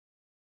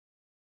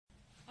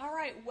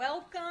right,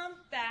 welcome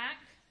back.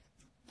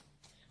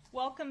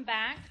 Welcome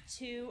back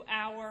to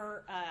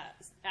our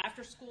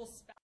after-school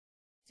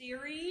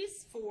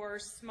series for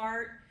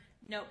Smart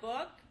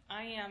Notebook.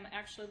 I am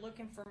actually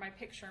looking for my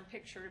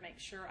picture-in-picture to make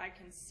sure I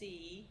can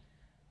see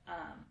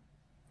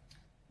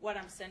what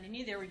I'm sending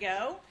you. There we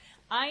go.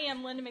 I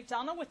am Linda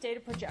McDonald with Data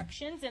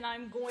Projections, and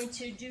I'm going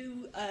to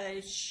do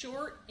a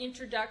short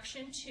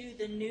introduction to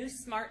the new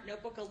Smart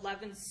Notebook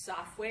 11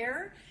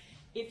 software.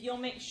 If you'll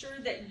make sure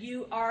that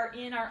you are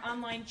in our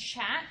online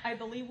chat, I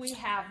believe we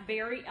have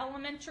Berry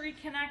Elementary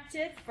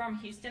connected from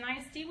Houston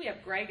ISD, we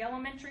have Greg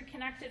Elementary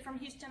connected from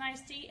Houston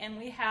ISD, and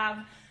we have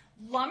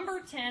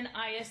Lumberton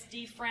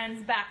ISD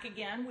friends back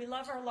again. We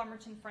love our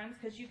Lumberton friends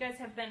because you guys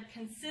have been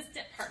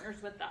consistent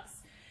partners with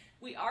us.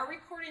 We are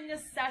recording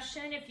this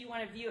session. If you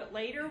want to view it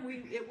later,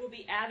 it will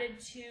be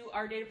added to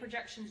our Data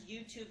Projections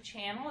YouTube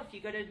channel. If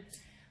you go to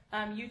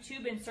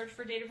YouTube and search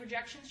for Data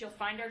Projections, you'll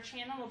find our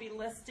channel. It'll be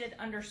listed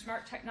under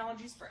Smart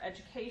Technologies for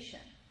Education.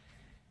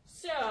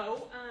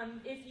 So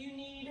if you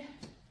need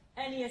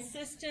any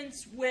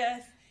assistance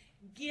with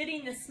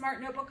getting the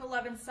Smart Notebook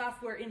 11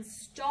 software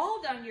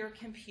installed on your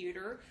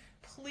computer,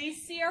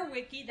 please see our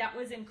wiki. That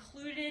was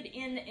included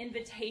in the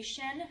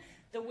invitation,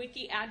 the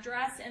wiki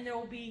address, and there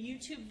will be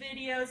YouTube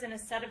videos and a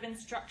set of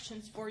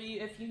instructions for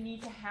you if you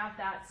need to have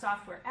that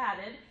software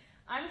added.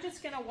 I'm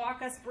just going to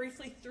walk us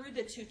briefly through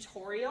the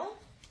tutorial.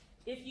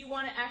 If you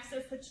want to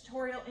access the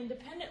tutorial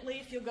independently,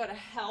 if you'll go to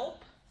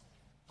Help,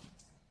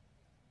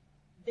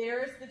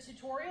 there's the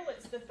tutorial.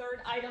 It's the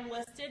third item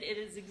listed. It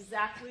is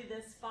exactly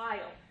this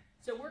file.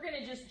 So we're going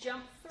to just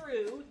jump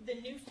through the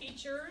new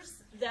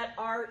features that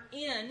are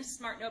in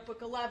Smart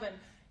Notebook 11.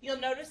 You'll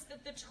notice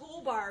that the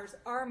toolbars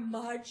are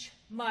much,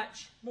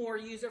 much more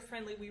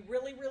user-friendly. We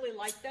really, really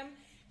like them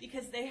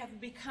because they have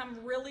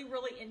become really,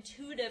 really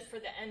intuitive for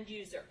the end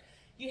user.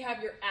 You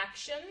have your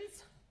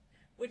actions,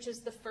 which is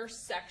the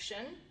first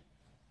section.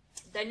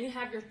 Then you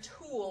have your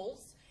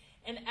tools,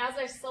 and as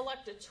I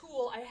select a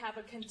tool, I have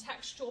a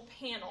contextual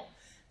panel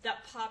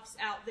that pops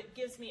out that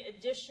gives me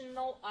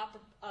additional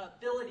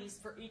abilities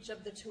for each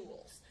of the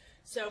tools.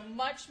 So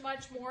much,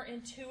 much more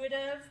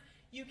intuitive.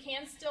 You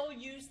can still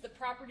use the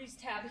Properties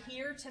tab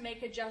here to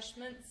make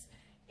adjustments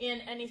in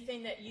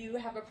anything that you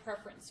have a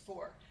preference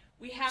for.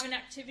 We have an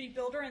Activity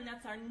Builder, and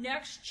that's our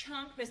next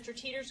chunk. Mr.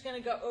 Teeter's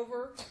going to go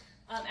over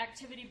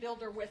Activity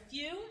Builder with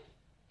you.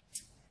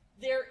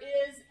 There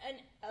is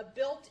a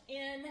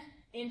built-in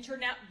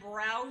internet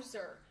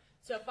browser.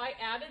 So if I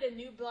added a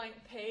new blank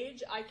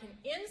page, I can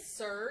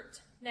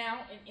insert now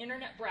an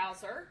internet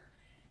browser,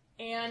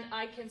 and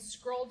I can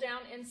scroll down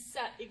and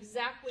set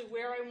exactly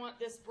where I want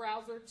this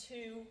browser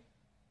to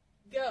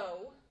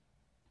go.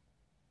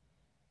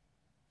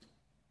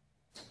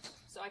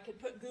 So I could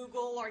put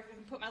Google, or I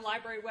can put my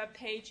library web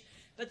page.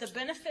 But the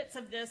benefits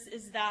of this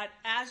is that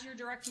as you're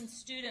directing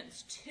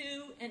students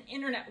to an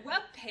internet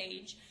web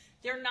page,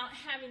 they're not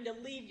having to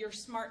leave your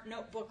Smart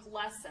Notebook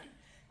lesson.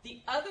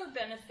 The other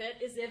benefit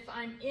is if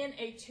I'm in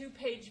a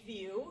two-page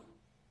view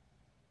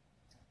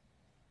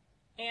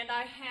and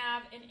I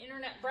have an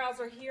internet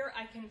browser here,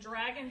 I can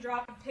drag and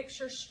drop a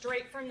picture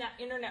straight from that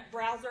internet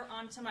browser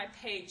onto my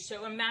page.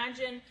 So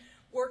imagine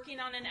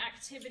working on an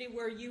activity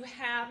where you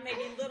have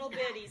maybe little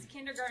bitties,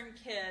 kindergarten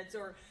kids,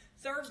 or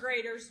third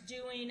graders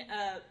doing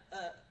a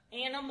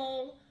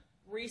animal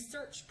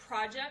research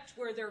project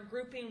where they're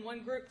grouping,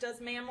 one group does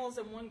mammals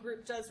and one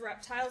group does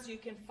reptiles. You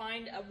can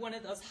find one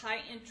of those high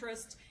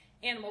interest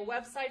animal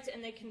websites,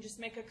 and they can just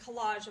make a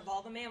collage of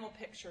all the mammal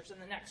pictures,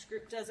 and the next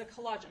group does a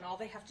collage, and all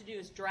they have to do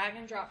is drag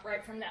and drop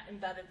right from that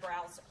embedded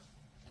browser.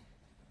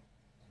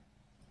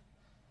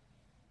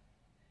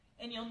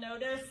 And you'll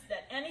notice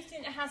that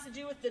anything that has to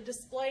do with the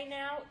display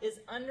now is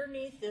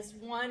underneath this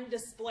one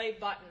display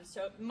button,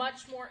 so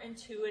much more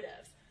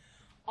intuitive.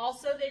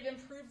 Also, they've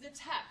improved the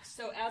text.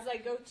 So as I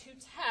go to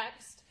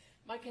text,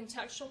 my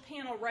contextual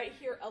panel right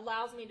here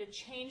allows me to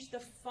change the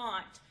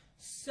font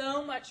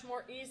so much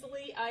more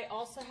easily. I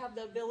also have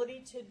the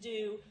ability to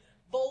do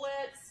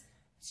bullets,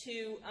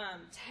 to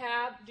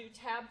do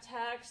tab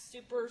text,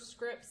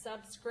 superscript,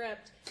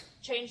 subscript,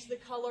 change the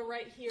color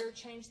right here,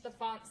 change the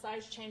font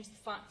size, change the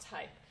font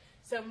type.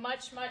 So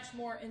much, much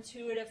more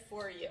intuitive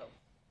for you.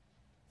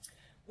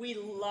 We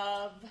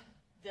love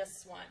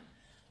this one.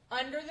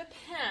 Under the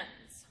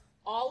pens,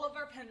 all of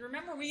our pens,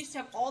 remember we used to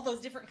have all those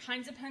different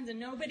kinds of pens and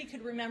nobody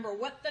could remember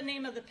what the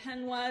name of the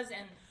pen was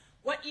and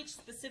what each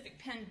specific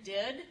pen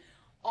did.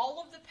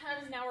 All of the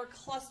pens now are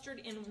clustered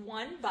in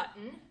one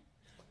button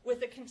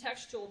with a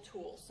contextual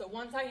tool. So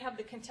once I have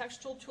the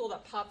contextual tool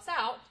that pops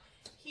out,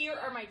 here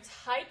are my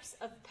types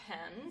of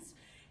pens,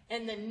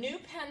 and the new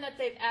pen that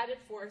they've added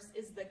for us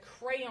is the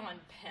crayon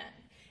pen.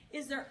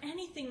 Is there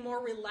anything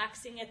more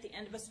relaxing at the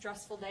end of a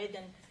stressful day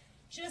than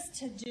just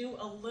to do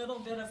a little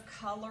bit of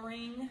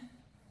coloring?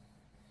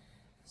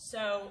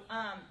 So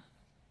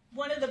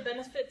one of the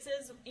benefits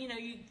is, you know,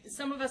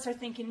 some of us are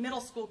thinking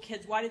middle school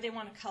kids, why do they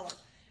want to color?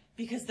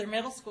 Because they're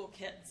middle school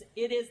kids.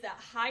 It is that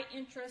high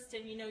interest,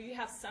 and you know, you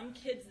have some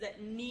kids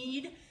that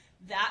need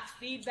that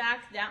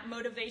feedback, that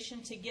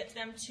motivation to get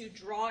them to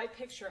draw a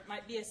picture. It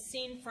might be a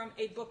scene from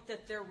a book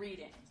that they're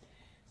reading.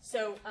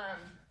 So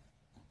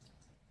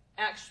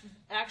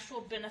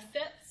actual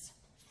benefits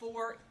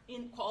for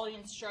quality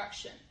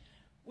instruction.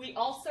 We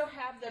also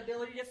have the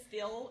ability to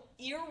fill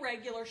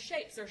irregular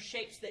shapes, or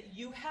shapes that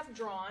you have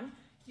drawn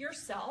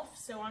yourself.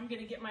 So I'm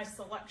going to get my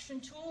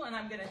selection tool and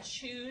I'm going to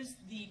choose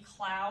the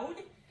cloud.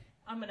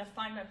 I'm going to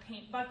find my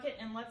paint bucket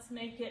and let's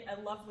make it a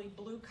lovely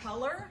blue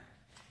color.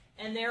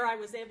 And there I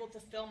was able to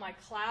fill my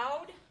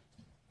cloud,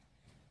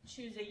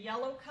 choose a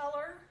yellow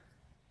color,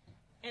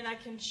 and I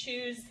can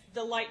choose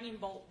the lightning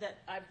bolt that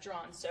I've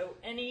drawn. So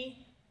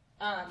any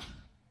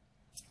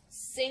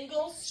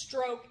single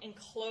stroke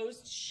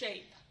enclosed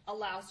shape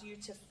allows you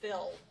to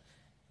fill,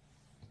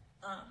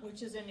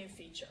 which is a new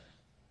feature.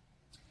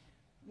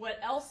 What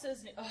else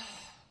is new? Oh,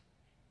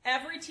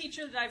 every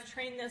teacher that I've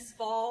trained this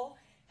fall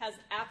has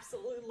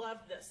absolutely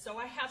loved this. So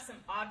I have some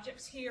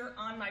objects here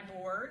on my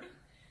board.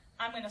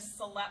 I'm going to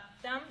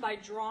select them by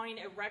drawing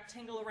a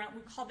rectangle around.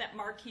 We call that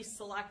marquee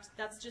select.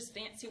 That's just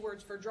fancy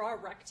words for draw a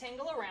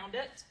rectangle around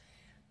it.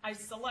 I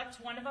select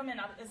one of them, and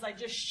as I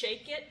just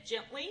shake it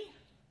gently,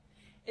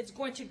 it's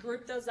going to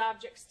group those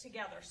objects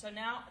together. So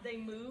now they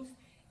move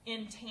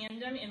in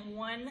tandem in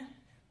one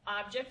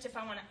object. If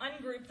I want to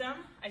ungroup them,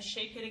 I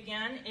shake it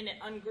again, and it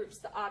ungroups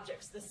the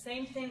objects. The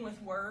same thing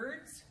with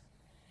words.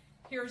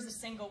 Here's a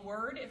single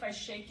word. If I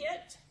shake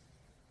it,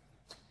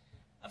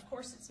 of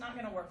course, it's not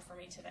going to work for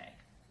me today.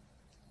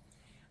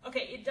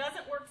 Okay, it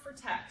doesn't work for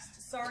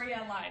text. Sorry,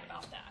 I lied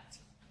about that.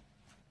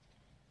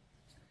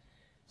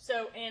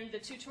 So, and the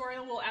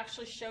tutorial will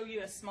actually show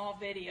you a small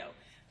video.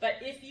 But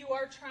if you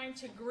are trying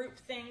to group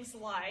things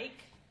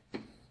like,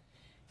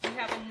 you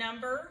have a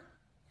number,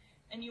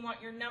 and you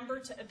want your number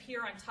to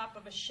appear on top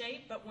of a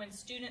shape, but when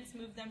students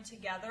move them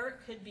together,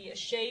 it could be a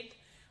shape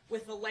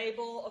with a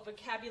label, a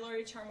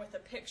vocabulary term with a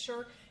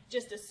picture,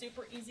 just a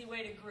super easy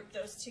way to group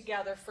those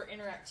together for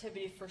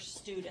interactivity for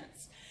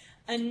students.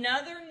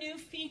 Another new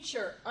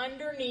feature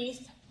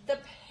underneath the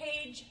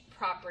page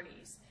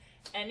properties.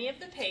 Any of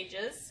the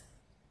pages,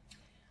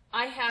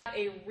 I have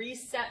a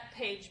reset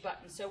page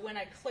button. So when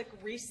I click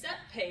reset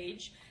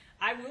page,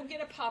 I will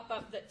get a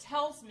pop-up that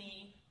tells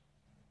me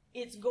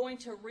it's going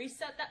to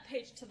reset that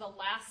page to the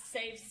last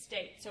saved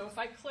state. So if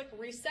I click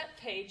reset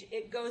page,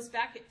 it goes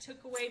back. It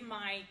took away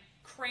my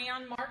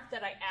crayon mark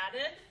that I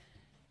added.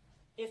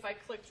 If I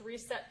clicked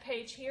reset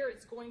page here,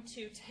 it's going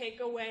to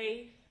take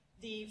away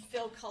the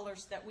fill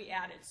colors that we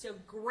added. So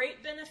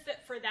great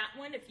benefit for that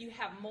one if you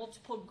have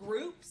multiple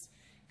groups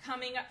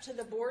coming up to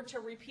the board to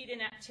repeat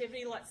an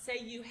activity. Let's say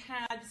you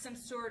had some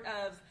sort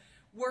of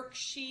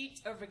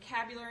worksheet or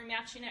vocabulary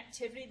matching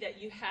activity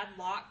that you had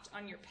locked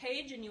on your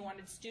page and you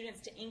wanted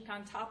students to ink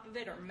on top of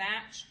it or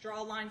match,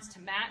 draw lines to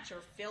match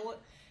or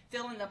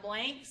fill in the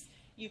blanks.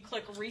 You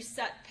click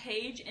reset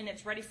page and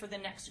it's ready for the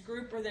next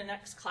group or the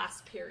next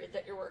class period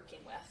that you're working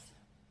with.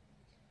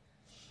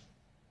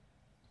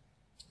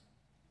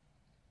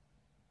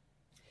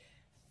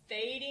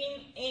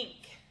 Fading ink.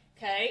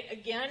 Okay,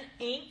 again,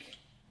 ink,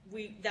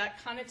 that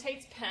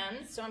connotates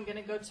pens, so I'm going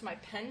to go to my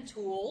pen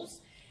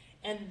tools,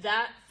 and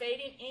that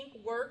fading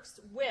ink works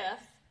with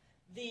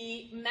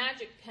the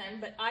magic pen,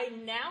 but I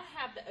now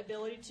have the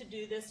ability to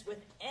do this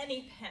with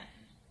any pen.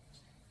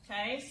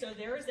 Okay, so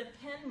there is a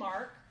pen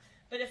mark,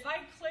 but if I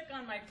click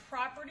on my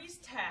Properties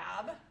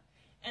tab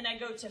and I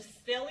go to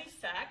Fill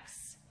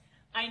Effects,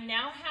 I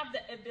now have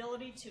the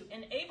ability to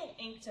enable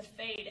ink to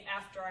fade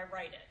after I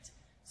write it.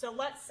 So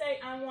let's say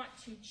I want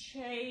to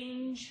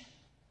change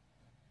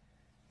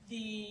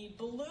the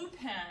blue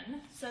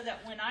pen so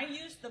that when I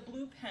use the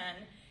blue pen,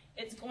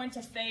 it's going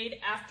to fade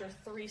after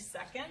 3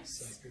 seconds.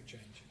 Save your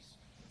changes.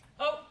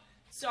 Oh,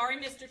 sorry,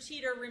 Mr.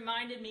 Teeter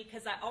reminded me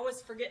because I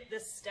always forget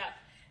this step.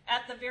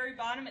 At the very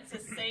bottom, it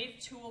says Save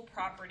Tool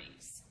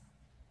Properties.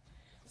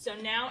 So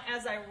now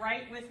as I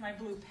write with my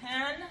blue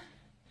pen,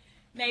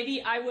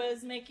 maybe I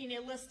was making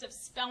a list of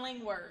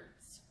spelling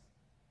words.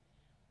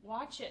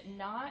 Watch it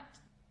not.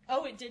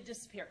 Oh, it did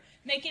disappear.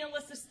 Making a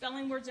list of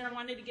spelling words, and I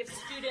wanted to give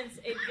students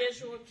a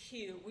visual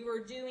cue. We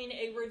were doing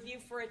a review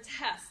for a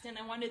test, and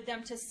I wanted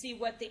them to see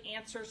what the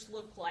answers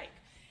look like.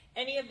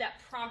 Any of that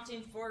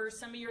prompting for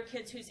some of your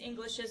kids whose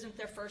English isn't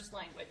their first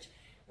language.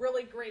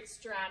 Really great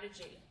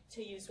strategy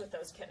to use with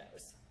those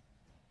kiddos.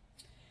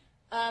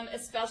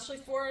 Especially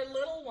for our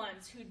little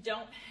ones who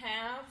don't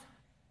have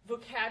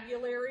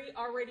vocabulary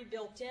already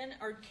built in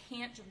or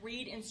can't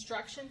read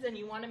instructions, and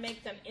you want to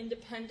make them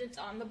independent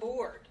on the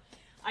board.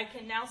 I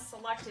can now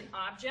select an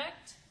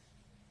object.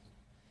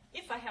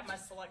 If I have my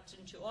selection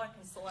tool, I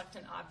can select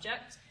an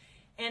object,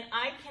 and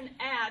I can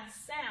add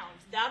sound.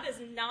 That is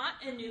not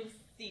a new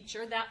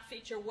feature. That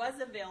feature was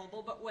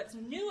available, but what's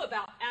new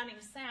about adding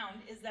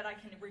sound is that I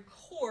can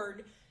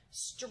record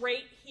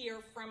straight here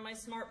from my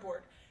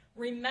smartboard.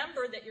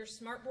 Remember that your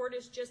smartboard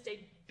is just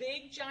a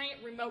big,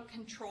 giant remote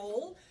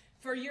control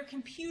for your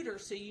computer,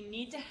 so you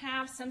need to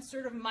have some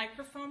sort of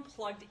microphone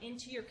plugged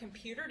into your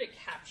computer to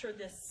capture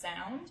this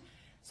sound.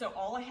 So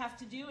all I have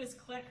to do is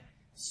click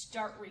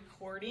Start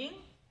Recording.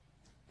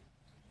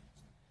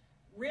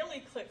 really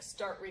click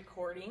Start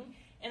Recording,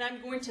 and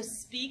I'm going to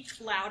speak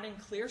loud and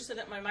clear so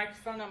that my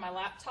microphone on my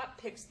laptop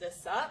picks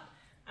this up.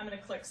 I'm going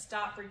to click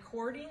Stop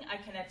Recording. I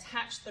can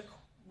attach the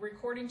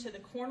recording to the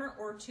corner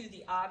or to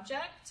the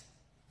object.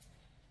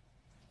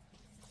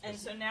 And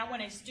so now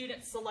when a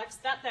student selects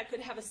that, that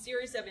could have a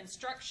series of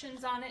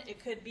instructions on it.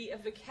 It could be a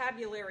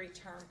vocabulary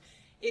term.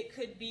 It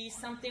could be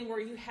something where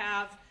you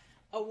have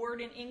a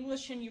word in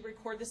English and you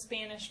record the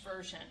Spanish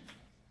version.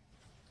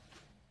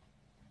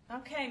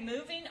 Okay,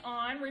 moving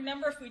on.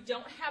 Remember, if we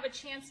don't have a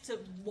chance to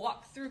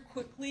walk through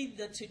quickly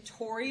the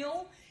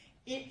tutorial,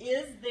 it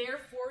is there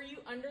for you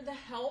under the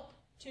Help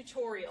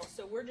tutorial.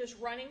 So we're just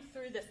running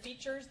through the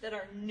features that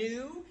are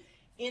new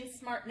in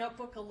Smart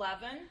Notebook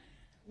 11.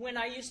 When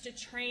I used to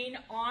train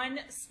on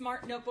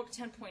Smart Notebook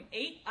 10.8,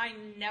 I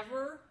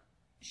never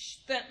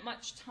spent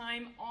much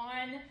time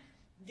on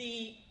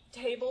the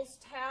Tables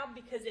tab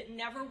because it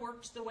never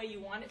worked the way you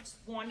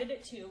wanted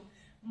it to.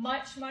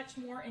 Much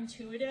more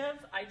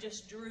intuitive. I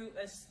just drew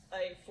a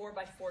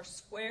 4x4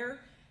 square.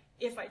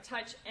 If I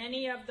touch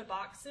any of the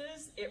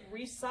boxes, it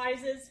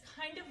resizes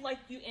kind of like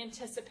you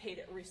anticipate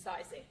it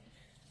resizing.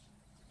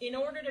 In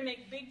order to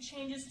make big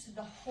changes to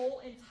the whole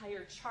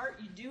entire chart,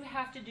 you do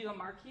have to do a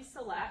marquee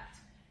select.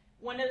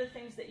 One of the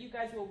things that you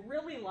guys will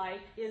really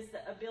like is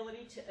the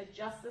ability to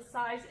adjust the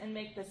size and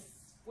make the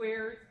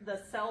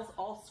cells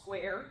all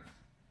square.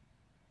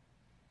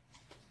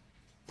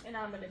 And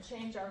I'm going to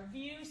change our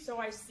view so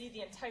I see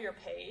the entire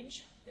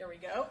page. There we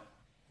go.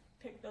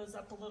 Pick those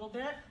up a little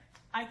bit.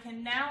 I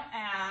can now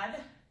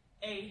add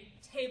a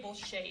table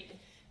shade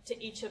to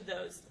each of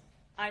those.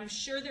 I'm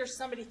sure there's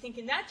somebody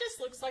thinking, that just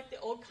looks like the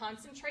old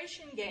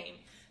concentration game.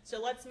 So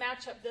let's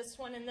match up this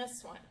one and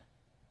this one.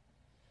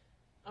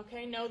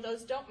 Okay, no,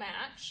 those don't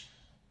match.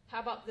 How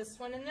about this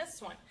one and this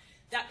one?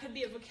 That could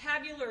be a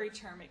vocabulary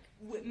term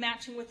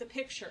matching with a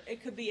picture.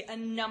 It could be a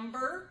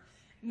number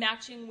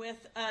matching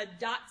with a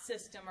dot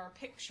system or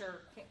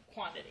picture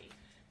quantity.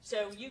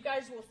 So you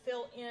guys will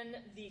fill in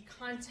the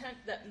content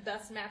that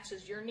best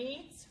matches your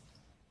needs.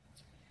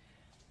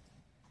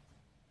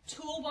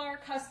 Toolbar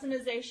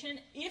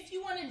customization. If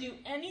you want to do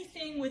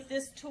anything with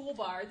this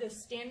toolbar,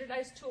 this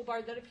standardized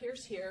toolbar that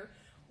appears here,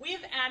 we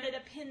have added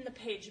a pin the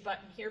page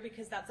button here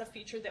because that's a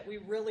feature that we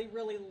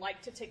really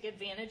like to take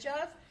advantage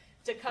of.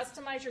 To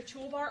customize your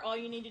toolbar, all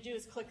you need to do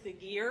is click the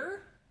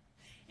gear.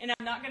 And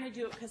I'm not going to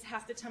do it because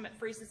half the time it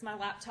freezes my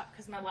laptop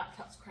because my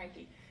laptop's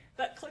cranky.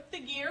 But click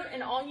the gear,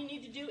 and all you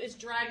need to do is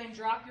drag and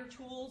drop your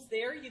tools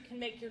there. You can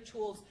make your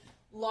tools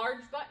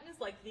large buttons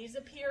like these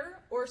appear,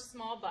 or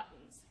small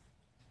buttons,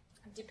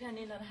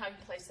 depending on how you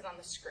place it on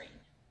the screen.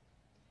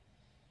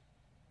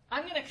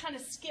 I'm going to kind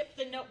of skip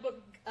the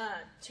Notebook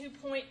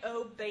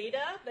 2.0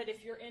 beta, but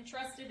if you're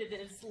interested, it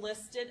is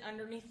listed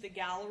underneath the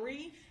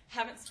gallery.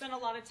 Haven't spent a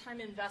lot of time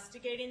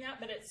investigating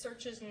that, but it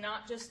searches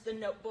not just the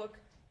Notebook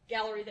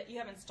gallery that you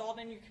have installed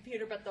on your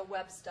computer, but the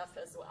web stuff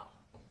as well.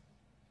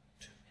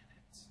 2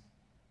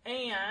 minutes.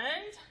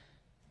 And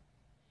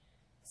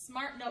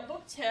Smart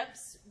Notebook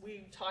tips.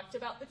 We talked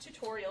about the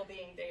tutorial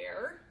being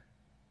there.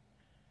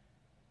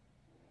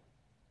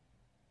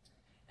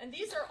 And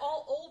these are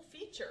all old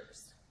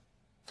features.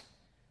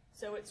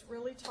 So it's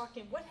really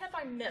talking, what have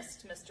I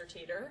missed, Mr.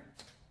 Teeter?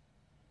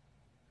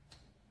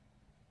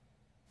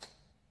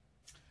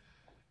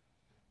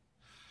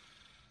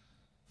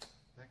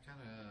 That kind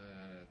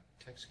of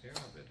takes care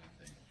of it, I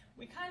think.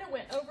 We kind of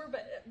went over,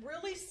 but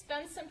really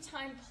spend some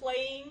time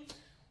playing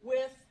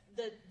with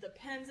the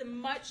pens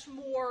and much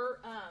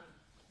more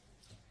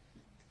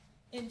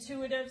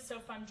intuitive. So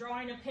if I'm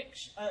drawing a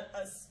picture,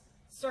 a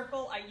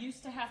circle, I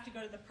used to have to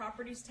go to the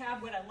Properties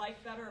tab. What I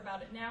like better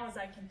about it now is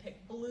I can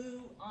pick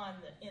blue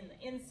in the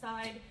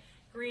inside,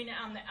 green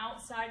on the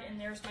outside,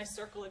 and there's my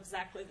circle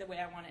exactly the way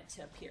I want it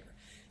to appear.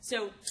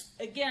 So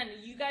again,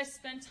 you guys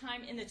spend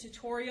time in the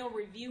tutorial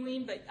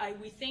reviewing, but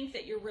we think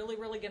that you're really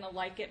going to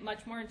like it.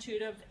 Much more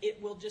intuitive.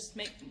 It will just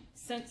make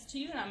sense to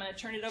you, and I'm going to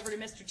turn it over to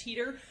Mr.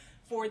 Teeter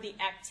for the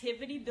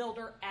Activity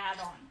Builder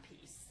add-on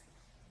piece.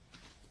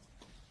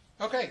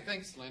 Okay,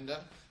 thanks,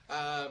 Linda.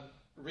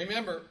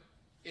 Remember,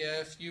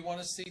 if you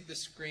want to see the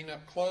screen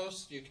up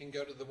close, you can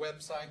go to the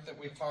website that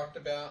we talked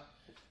about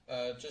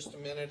just a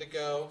minute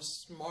ago,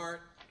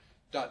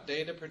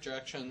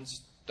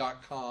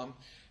 smart.dataprojections.com,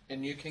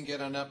 and you can get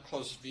an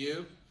up-close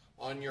view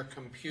on your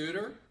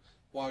computer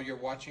while you're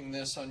watching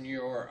this on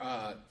your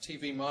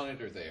TV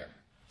monitor there.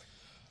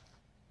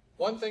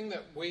 One thing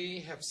that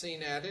we have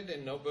seen added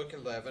in Notebook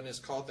 11 is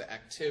called the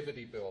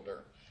Activity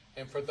Builder.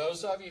 And for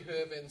those of you who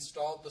have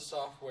installed the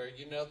software,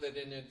 you know that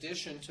in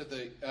addition to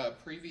the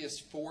previous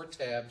 4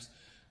 tabs,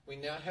 we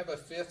now have a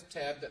 5th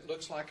tab that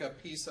looks like a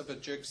piece of a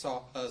jigsaw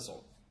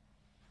puzzle.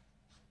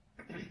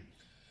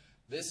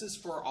 This is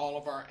for all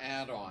of our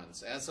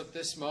add-ons. As of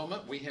this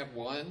moment, we have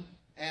 1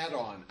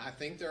 add-on. I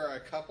think there are a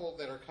couple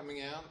that are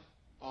coming out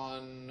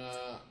on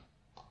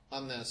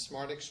the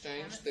Smart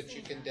Exchange that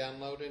you can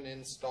download and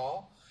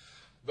install.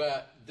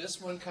 But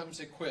this one comes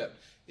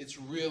equipped. It's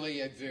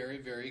really a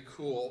very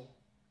cool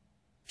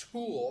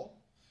tool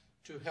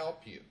to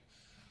help you.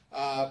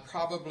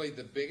 Probably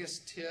the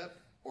biggest tip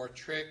or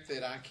trick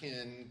that I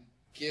can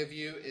give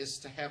you is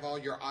to have all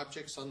your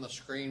objects on the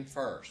screen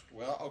first.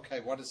 Well,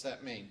 okay, what does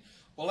that mean?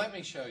 Well, let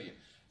me show you.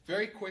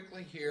 Very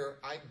quickly here,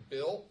 I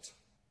built,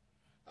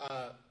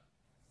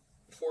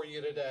 for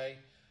you today,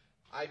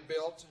 I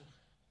built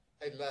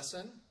a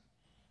lesson.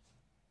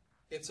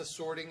 It's a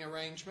sorting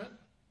arrangement.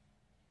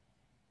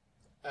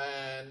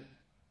 And,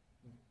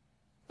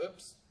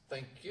 oops,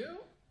 thank you.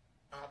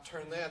 I'll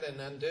turn that and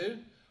undo.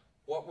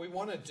 What we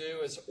want to do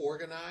is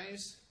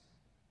organize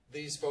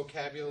these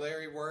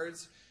vocabulary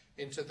words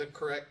into the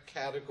correct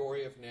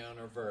category of noun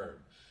or verb.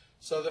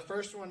 So the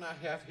first one I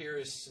have here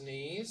is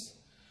sneeze.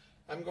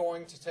 I'm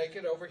going to take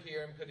it over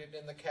here and put it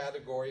in the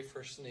category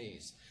for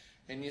sneeze.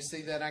 And you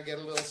see that I get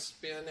a little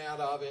spin out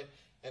of it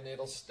and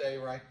it'll stay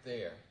right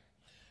there.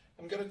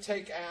 I'm going to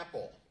take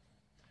apple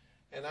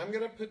and I'm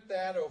going to put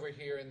that over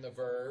here in the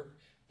verb,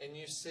 and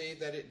you see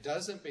that it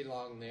doesn't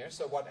belong there,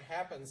 so what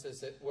happens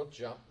is it will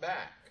jump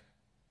back.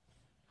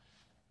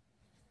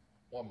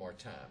 One more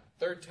time.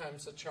 Third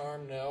time's the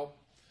charm, no.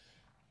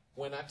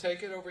 When I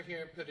take it over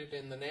here and put it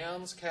in the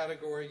nouns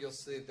category, you'll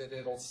see that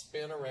it'll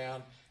spin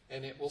around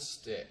and it will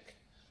stick.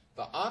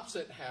 The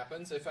opposite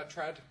happens if I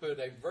try to put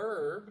a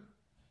verb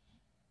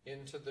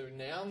into the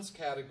nouns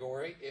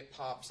category, it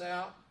pops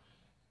out,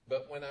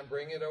 but when I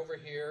bring it over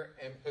here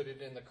and put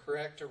it in the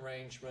correct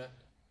arrangement,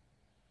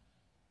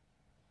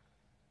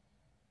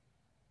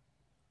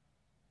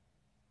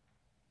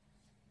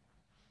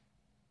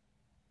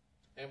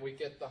 and we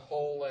get the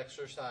whole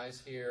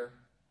exercise here.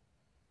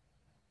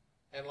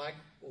 And like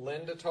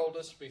Linda told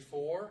us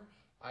before,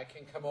 I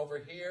can come over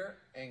here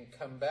and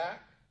come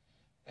back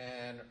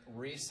and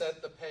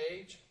reset the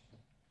page,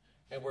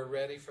 and we're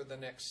ready for the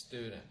next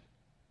student,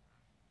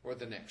 or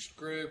the next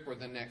group, or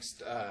the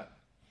next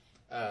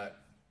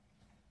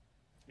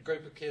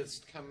group of kids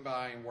to come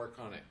by and work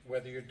on it,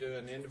 whether you're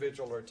doing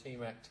individual or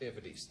team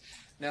activities.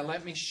 Now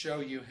let me show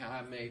you how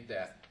I made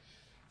that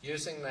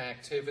using the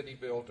activity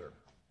builder.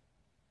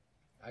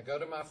 I go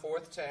to my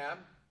fourth tab.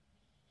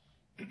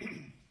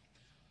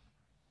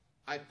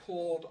 I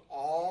pulled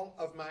all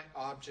of my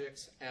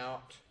objects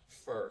out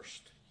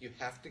first. You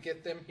have to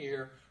get them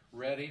here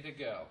ready to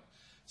go.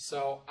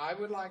 So I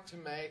would like to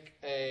make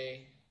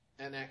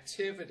an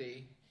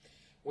activity.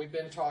 We've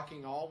been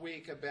talking all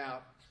week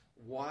about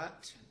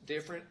what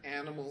different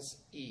animals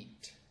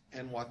eat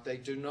and what they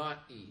do not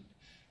eat.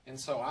 And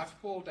so I've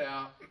pulled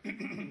out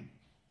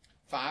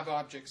 5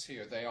 objects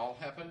here. They all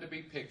happen to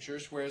be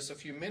pictures, whereas a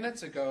few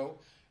minutes ago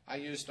I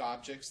used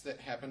objects that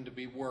happen to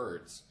be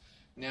words.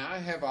 Now I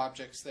have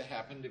objects that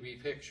happen to be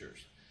pictures.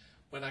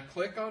 When I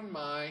click on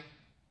my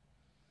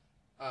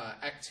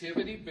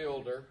activity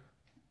builder,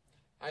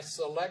 I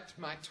select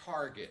my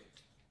target.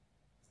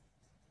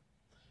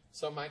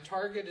 So my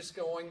target is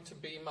going to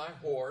be my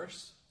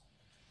horse,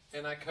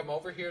 and I come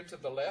over here to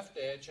the left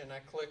edge and I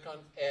click on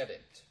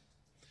edit.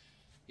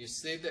 You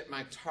see that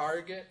my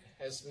target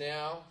has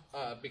now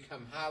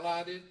become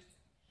highlighted,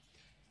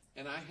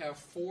 and I have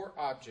 4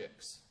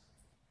 objects.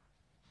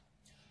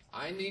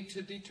 I need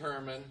to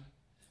determine,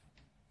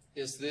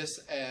 is this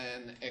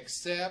an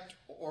accept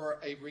or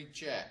a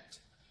reject?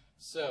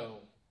 So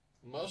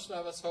most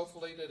of us,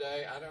 hopefully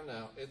today, I don't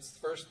know, it's the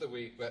first of the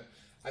week, but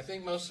I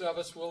think most of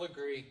us will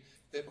agree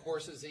that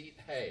horses eat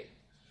hay.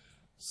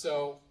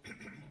 So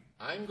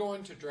I'm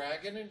going to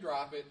drag it and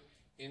drop it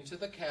into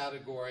the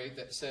category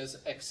that says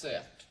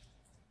accept.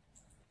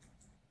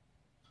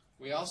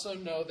 We also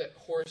know that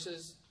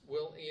horses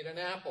will eat an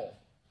apple.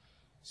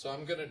 So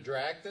I'm going to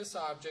drag this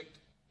object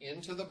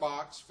into the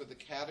box for the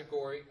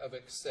category of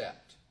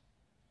accept.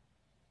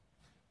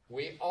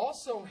 We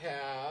also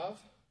have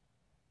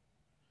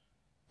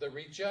the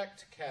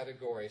reject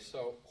category.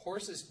 So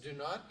horses do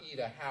not eat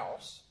a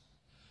house.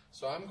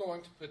 So I'm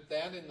going to put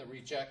that in the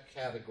reject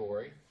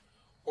category.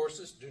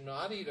 Horses do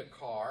not eat a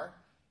car,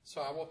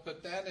 so I will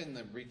put that in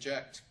the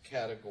reject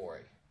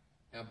category.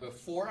 Now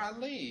before I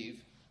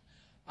leave,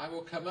 I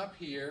will come up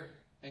here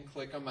and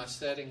click on my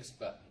settings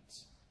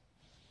buttons.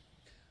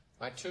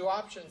 My 2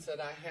 options that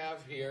I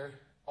have here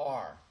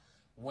are,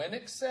 when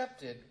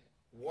accepted,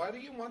 what do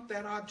you want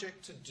that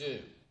object to do?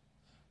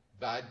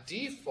 By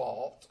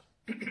default,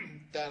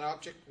 that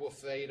object will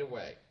fade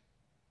away.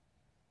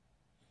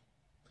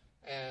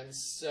 And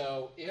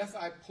so if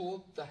I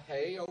pulled the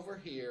hay over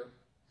here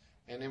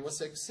and it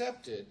was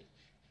accepted,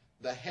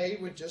 the hay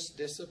would just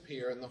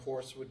disappear and the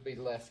horse would be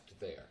left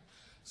there.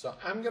 So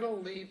I'm going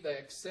to leave the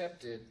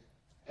accepted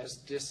as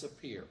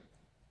disappear.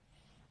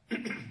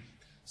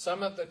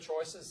 Some of the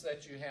choices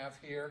that you have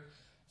here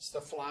is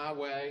to fly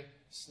away,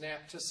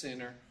 snap to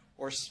center,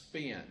 or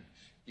spin.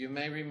 You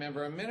may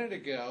remember a minute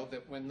ago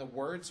that when the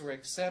words were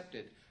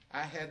accepted,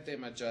 I had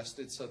them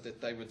adjusted so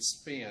that they would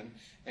spin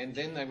and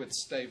then they would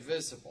stay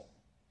visible.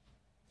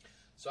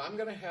 So I'm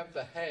going to have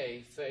the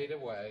hay fade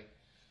away.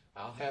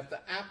 I'll have the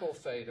apple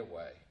fade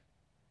away.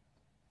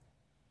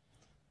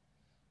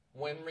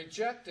 When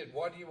rejected,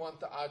 what do you want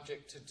the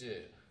object to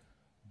do?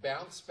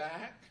 Bounce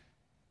back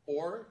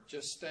or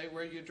just stay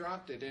where you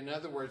dropped it? In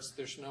other words,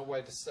 there's no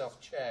way to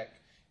self-check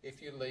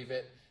if you leave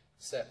it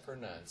set for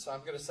none. So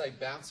I'm going to say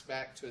bounce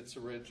back to its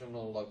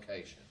original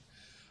location.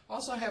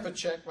 Also have a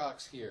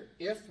checkbox here.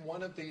 If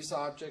one of these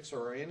objects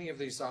or any of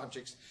these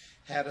objects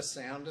had a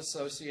sound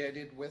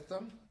associated with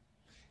them,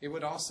 it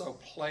would also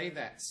play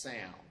that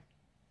sound.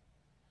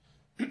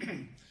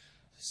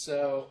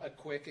 So a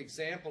quick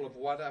example of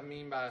what I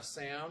mean by a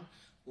sound,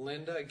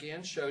 Linda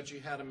again showed you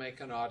how to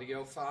make an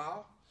audio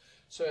file.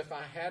 So if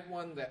I had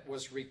one that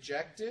was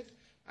rejected,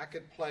 I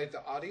could play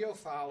the audio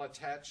file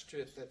attached to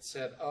it that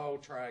said, oh,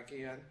 try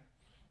again,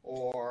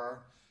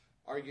 or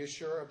are you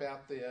sure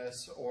about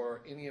this,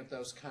 or any of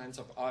those kinds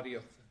of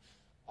audio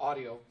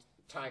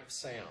type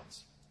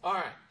sounds. All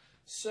right,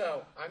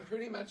 so I'm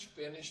pretty much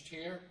finished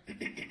here.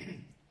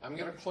 I'm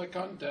going to click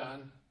on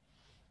done,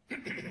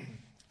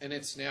 and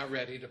it's now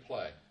ready to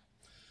play.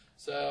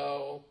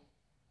 So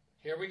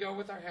here we go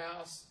with our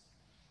house.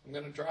 I'm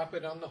going to drop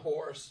it on the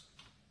horse,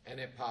 and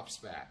it pops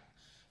back.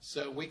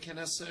 So we can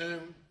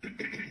assume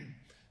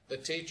the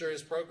teacher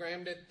has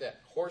programmed it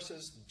that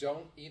horses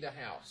don't eat a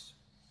house.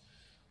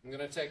 I'm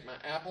going to take my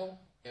apple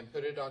and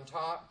put it on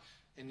top,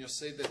 and you'll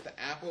see that the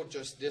apple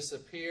just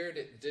disappeared.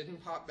 It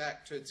didn't pop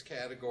back to its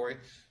category,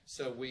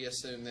 so we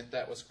assume that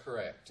that was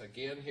correct.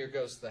 Again, here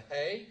goes the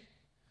hay,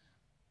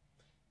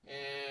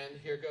 and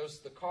here goes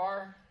the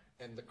car,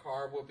 and the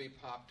car will be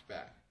popped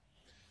back.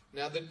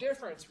 Now the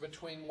difference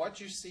between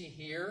what you see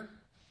here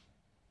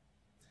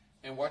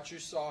and what you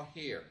saw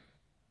here,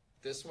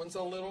 this one's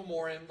a little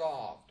more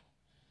involved.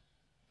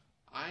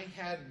 I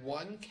had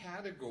one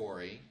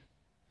category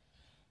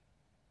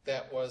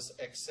that was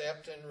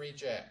accept and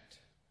reject.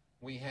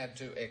 We had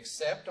to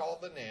accept all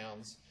the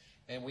nouns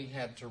and we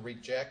had to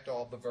reject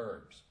all the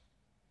verbs.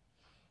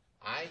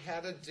 I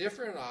had a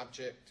different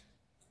object,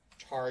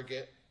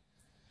 target,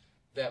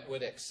 that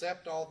would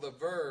accept all the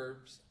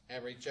verbs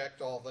and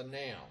reject all the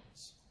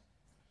nouns.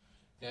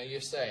 Now you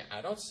say,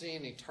 I don't see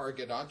any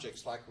target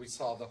objects like we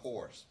saw the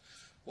horse.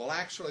 Well,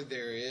 actually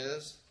there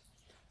is.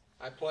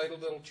 I played a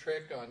little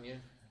trick on you.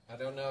 I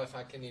don't know if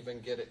I can even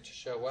get it to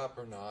show up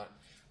or not.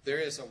 There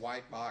is a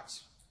white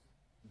box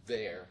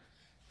there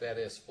that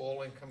is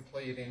full and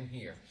complete in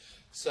here.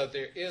 So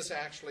there is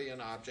actually an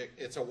object.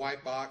 It's a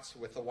white box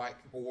with a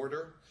white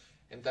border,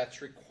 and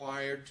that's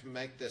required to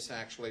make this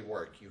actually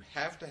work. You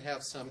have to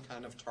have some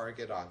kind of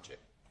target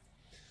object.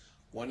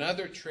 One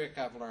other trick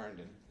I've learned,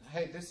 and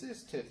hey, this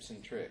is tips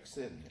and tricks,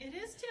 isn't it? It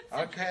is tips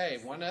and tricks. Okay,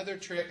 one other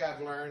trick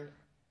I've learned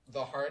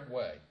the hard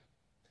way.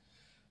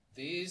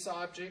 These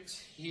objects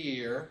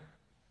here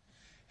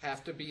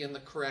have to be in the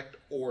correct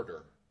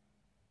order.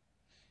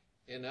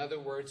 In other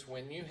words,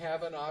 when you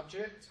have an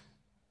object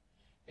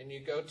and you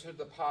go to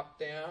the pop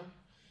down,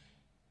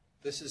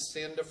 this is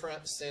send to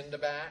front, send to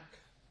back.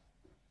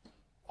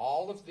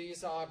 All of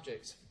these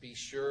objects, be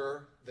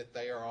sure that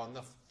they are on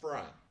the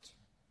front.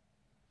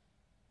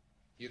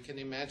 You can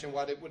imagine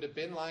what it would have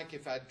been like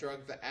if I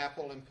drug the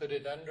apple and put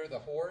it under the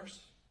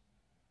horse.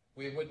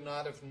 We would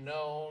not have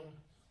known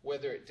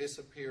whether it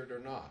disappeared or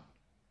not.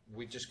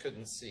 We just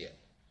couldn't see it.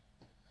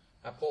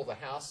 I pull the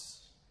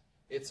house,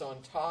 it's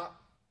on top.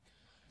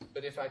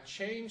 But if I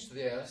change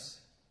this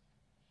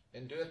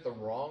and do it the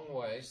wrong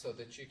way so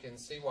that you can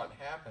see what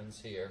happens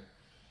here,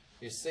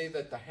 you see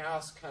that the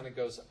house kind of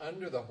goes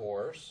under the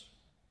horse.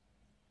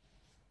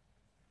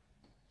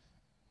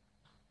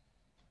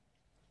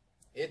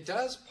 It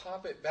does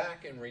pop it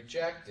back and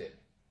reject it,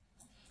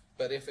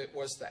 but if it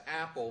was the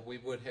apple, we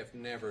would have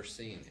never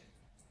seen it.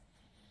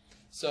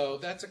 So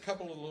that's a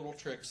couple of little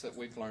tricks that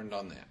we've learned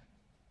on that.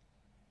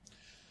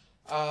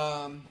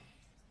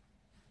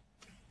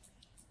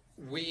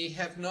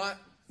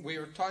 We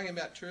were talking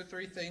about 2 or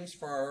 3 things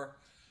for our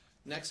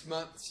next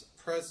month's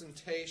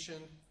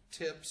presentation,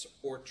 tips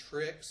or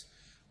tricks.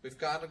 We've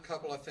got a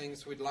couple of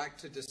things we'd like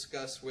to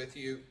discuss with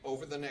you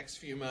over the next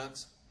few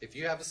months. If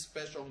you have a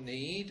special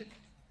need,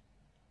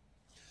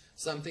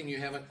 something you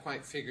haven't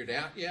quite figured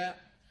out yet,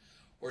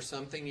 or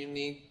something you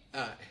need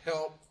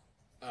help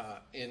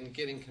in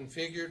getting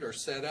configured or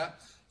set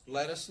up,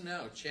 let us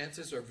know.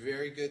 Chances are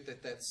very good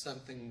that that's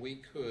something we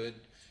could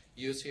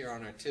use here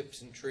on our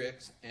tips and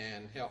tricks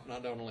and help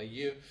not only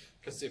you,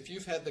 because if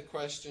you've had the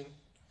question,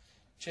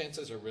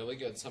 chances are really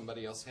good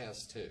somebody else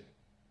has too.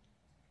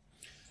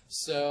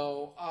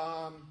 So,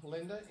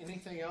 Linda,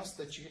 anything else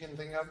that you can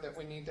think of that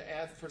we need to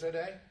add for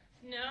today?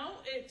 No,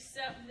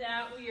 except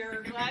that we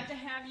are glad to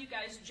have you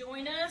guys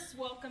join us.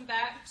 Welcome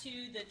back to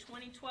the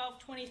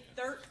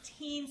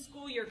 2012-2013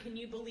 school year. Can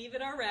you believe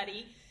it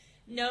already?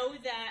 Know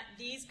that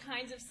these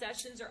kinds of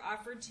sessions are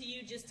offered to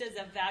you just as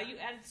a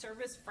value-added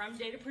service from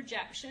Data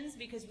Projections,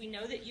 because we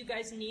know that you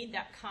guys need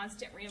that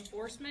constant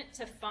reinforcement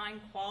to find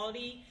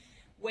quality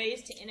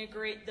ways to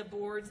integrate the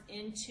boards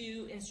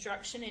into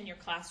instruction in your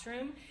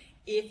classroom.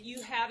 If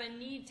you have a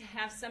need to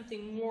have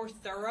something more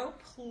thorough,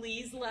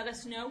 please let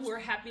us know. We're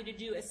happy to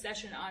do a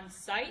session on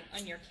site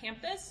on your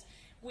campus.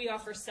 We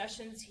offer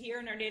sessions here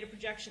in our Data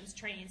Projections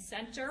Training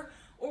Center,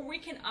 or we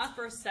can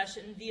offer a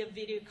session via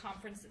video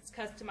conference that's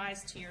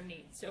customized to your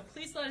needs. So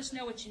please let us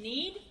know what you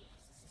need.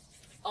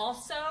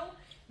 Also,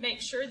 Make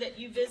sure that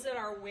you visit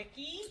our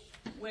wiki,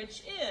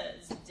 which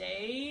is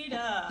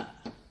data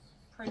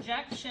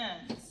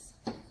projections.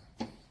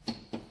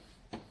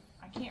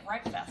 I can't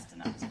write fast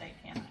enough today,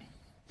 can I?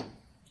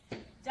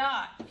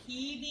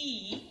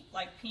 .pb,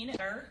 like peanut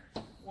butter,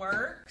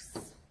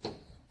 works.com.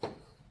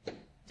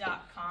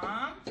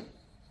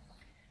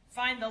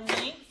 Find the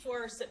link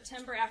for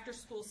September After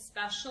School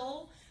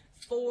Special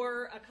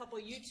for a couple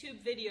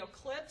YouTube video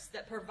clips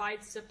that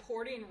provide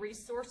supporting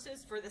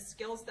resources for the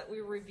skills that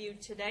we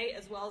reviewed today,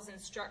 as well as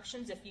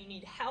instructions if you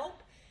need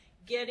help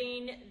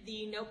getting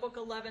the Notebook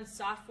 11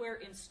 software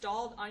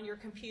installed on your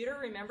computer.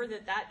 Remember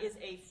that that is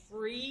a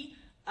free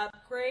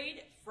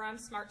upgrade from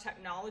Smart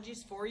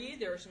Technologies for you.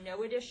 There's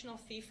no additional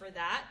fee for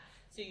that,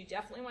 so you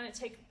definitely want to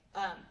take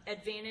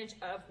advantage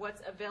of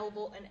what's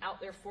available and out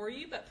there for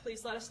you, but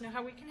please let us know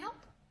how we can help.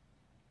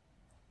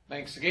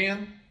 Thanks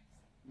again.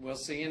 We'll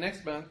see you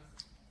next month.